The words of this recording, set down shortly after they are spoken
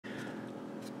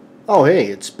Oh hey,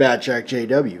 it's BATJAC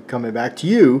J.W. coming back to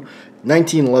you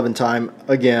 1911 time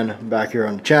again back here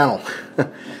on the channel.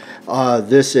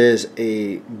 This is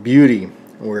a beauty.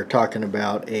 We're talking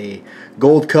about a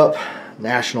Gold Cup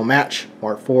national match,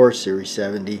 Mark IV, Series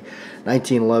 70,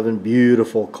 1911,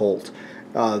 beautiful Colt.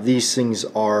 These things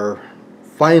are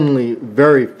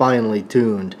very finely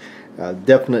tuned,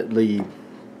 definitely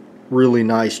really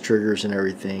nice triggers and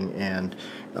everything, and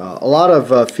a lot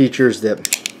of features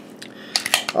that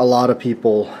a lot of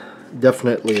people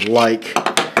definitely like.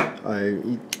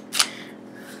 When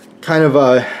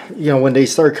they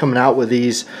started coming out with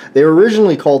these, they were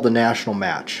originally called the National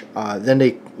Match.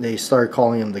 Then they started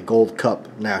calling them the Gold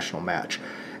Cup National Match,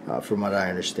 from what I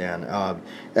understand.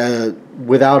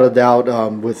 Without a doubt,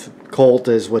 with Colt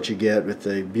is what you get with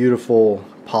the beautiful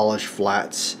polished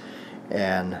flats,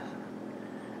 and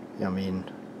I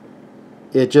mean,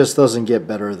 it just doesn't get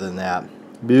better than that.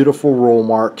 Beautiful roll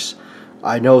marks.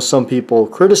 I know some people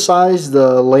criticize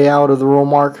the layout of the roll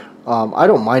mark. I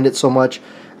don't mind it so much.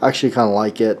 I actually kind of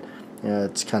like it. Yeah,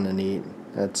 it's kind of neat.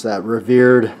 It's that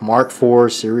revered Mark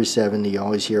IV Series 70. You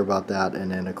always hear about that, and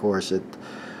then of course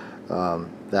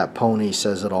that pony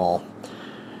says it all.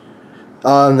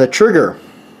 The trigger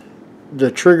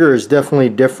is definitely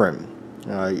different.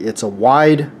 It's a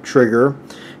wide trigger.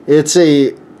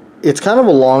 It's kind of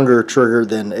a longer trigger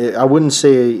than, I wouldn't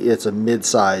say it's a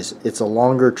mid-size. It's a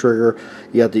longer trigger.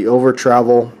 You got the over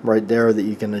travel right there that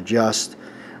you can adjust.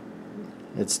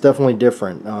 It's definitely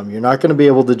different. You're not going to be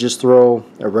able to just throw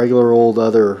a regular old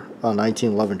other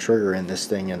 1911 trigger in this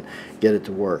thing and get it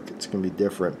to work. It's going to be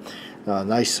different.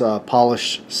 Nice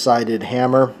polished sided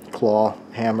hammer, claw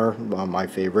hammer, my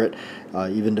favorite.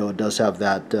 Even though it does have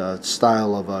that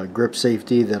style of grip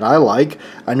safety that I like.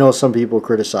 I know some people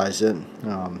criticize it.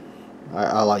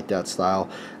 I like that style.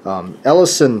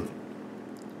 Ellison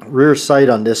rear sight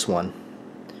on this one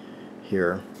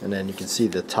here, and then you can see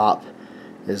the top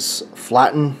is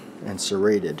flattened and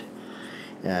serrated.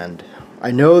 And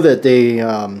I know that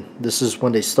this is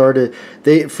when they started.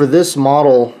 For this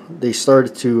model, they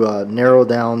started to narrow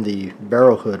down the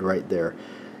barrel hood right there,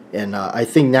 and I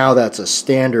think now that's a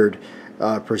standard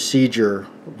procedure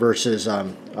versus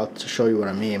I'll show you what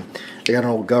I mean. They got an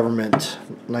old government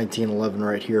 1911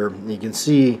 right here, and you can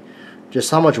see just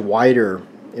how much wider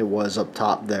it was up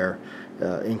top there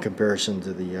in comparison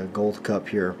to the Gold Cup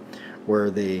here, where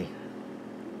they're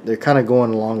kind of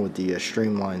going along with the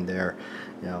streamline there,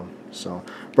 you know. So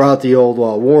brought out the old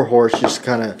war horse, just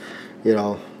kind of, you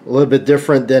know, a little bit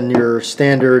different than your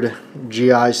standard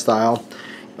GI style.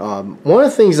 One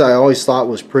of the things I always thought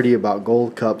was pretty about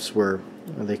Gold Cups were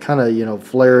they kind of, you know,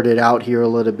 flared it out here a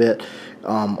little bit,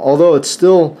 although it's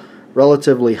still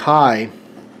relatively high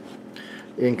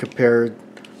in compared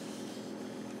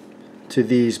to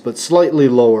these, but slightly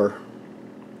lower.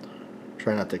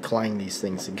 Try not to clang these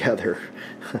things together.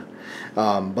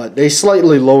 But they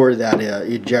slightly lower that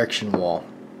ejection wall,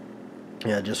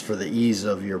 yeah, just for the ease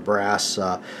of your brass,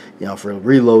 you know, for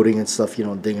reloading and stuff. You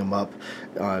don't ding them up.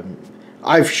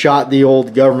 I've shot the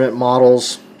old government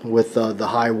models with the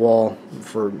high wall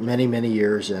for many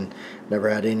years and never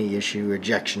had any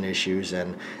ejection issues.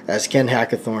 And as Ken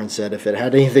Hackathorn said, if it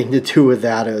had anything to do with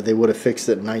that, they would have fixed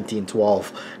it in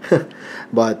 1912.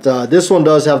 But this one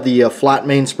does have the flat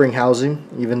mainspring housing,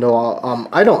 even though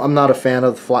I'm not a fan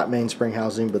of the flat mainspring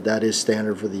housing, but that is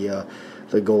standard for the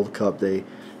Gold Cup. They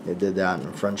did that in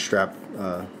the front strap,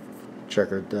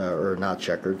 checkered or not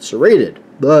checkered, serrated,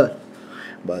 but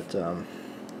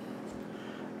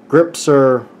grips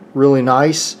are really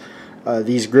nice.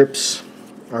 These grips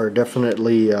are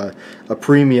definitely a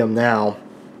premium now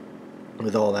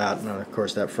with all that, and of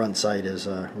course that front sight is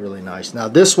really nice. Now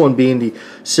this one being the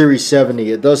Series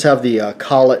 70, it does have the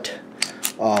collet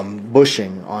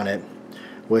bushing on it,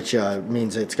 which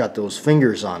means it's got those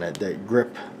fingers on it that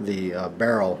grip the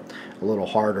barrel a little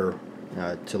harder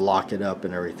to lock it up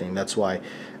and everything. That's why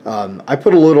I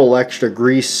put a little extra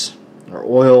grease or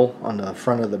oil on the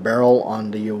front of the barrel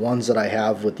on the ones that I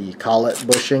have with the collet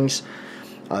bushings,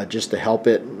 just to help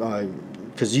it,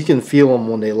 because you can feel them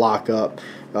when they lock up.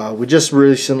 We just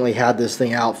recently had this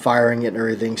thing out, firing it and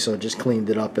everything, so just cleaned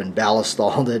it up and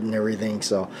ballastalled it and everything,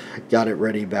 so got it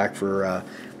ready back for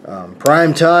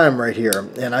prime time right here.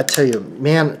 And I tell you,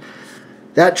 man,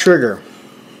 that trigger,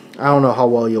 I don't know how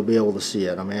well you'll be able to see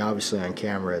it. I mean, obviously on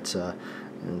camera it's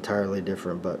entirely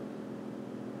different, but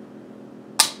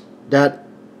that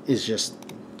is just,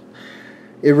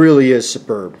 it really is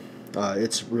superb.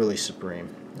 It's really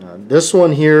supreme. This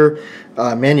one here,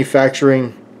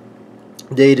 manufacturing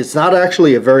date, it's not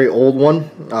actually a very old one,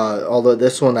 although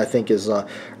this one I think is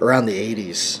around the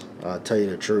 80s. tell you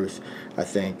the truth. I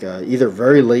think either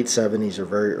very late 70s or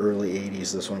very early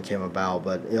 80s this one came about.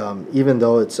 But even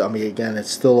though it's, I mean, again,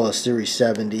 it's still a Series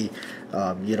 70.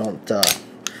 You don't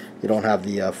have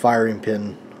the firing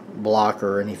pin block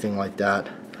or anything like that.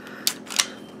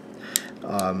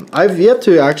 I've yet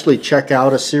to actually check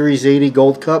out a Series 80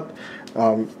 Gold Cup.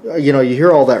 You know, you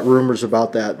hear all that rumors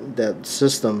about that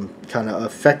system kind of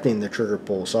affecting the trigger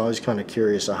pull, so I was kind of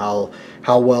curious of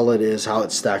how well it is, how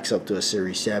it stacks up to a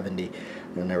Series 70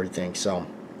 and everything. So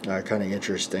kind of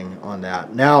interesting on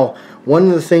that. Now, one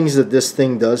of the things that this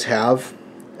thing does have,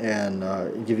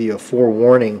 and give you a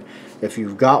forewarning if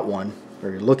you've got one or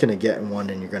you're looking at getting one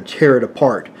and you're going to tear it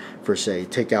apart, for say,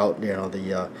 take out, you know,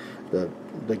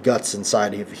 the guts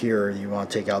inside of here. You want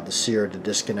to take out the sear, the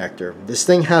disconnector. This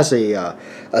thing has a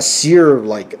sear,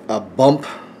 like a bump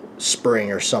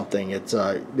spring or something. It's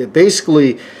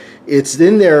basically, it's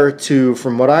in there to,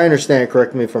 from what I understand,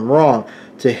 correct me if I'm wrong,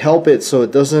 to help it so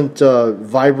it doesn't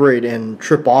vibrate and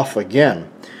trip off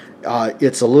again.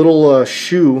 It's a little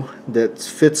shoe that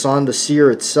fits on the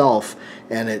sear itself,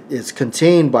 and it's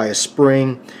contained by a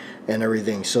spring and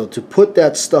everything. So to put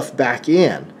that stuff back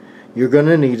in, you're going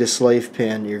to need a slave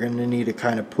pin. You're going to need to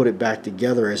kind of put it back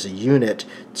together as a unit,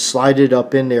 slide it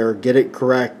up in there, get it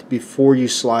correct before you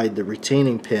slide the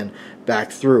retaining pin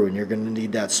back through, and you're going to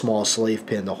need that small slave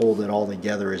pin to hold it all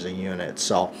together as a unit.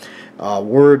 So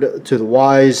word to the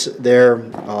wise there,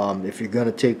 if you're going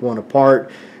to take one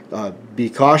apart, be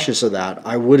cautious of that.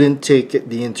 I wouldn't take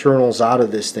the internals out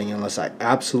of this thing unless I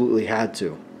absolutely had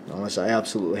to.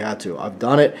 I've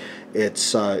done it.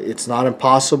 It's not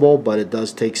impossible, but it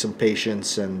does take some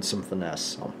patience and some finesse.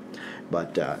 So,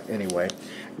 but anyway,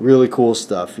 really cool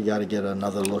stuff. You got to get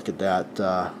another look at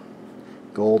that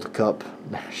Gold Cup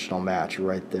national match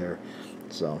right there.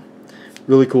 So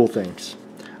really cool things.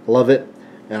 Love it.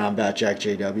 And I'm BATJAC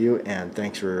J.W. and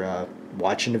thanks for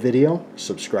watching the video.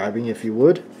 Subscribing if you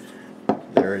would.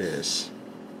 There it is.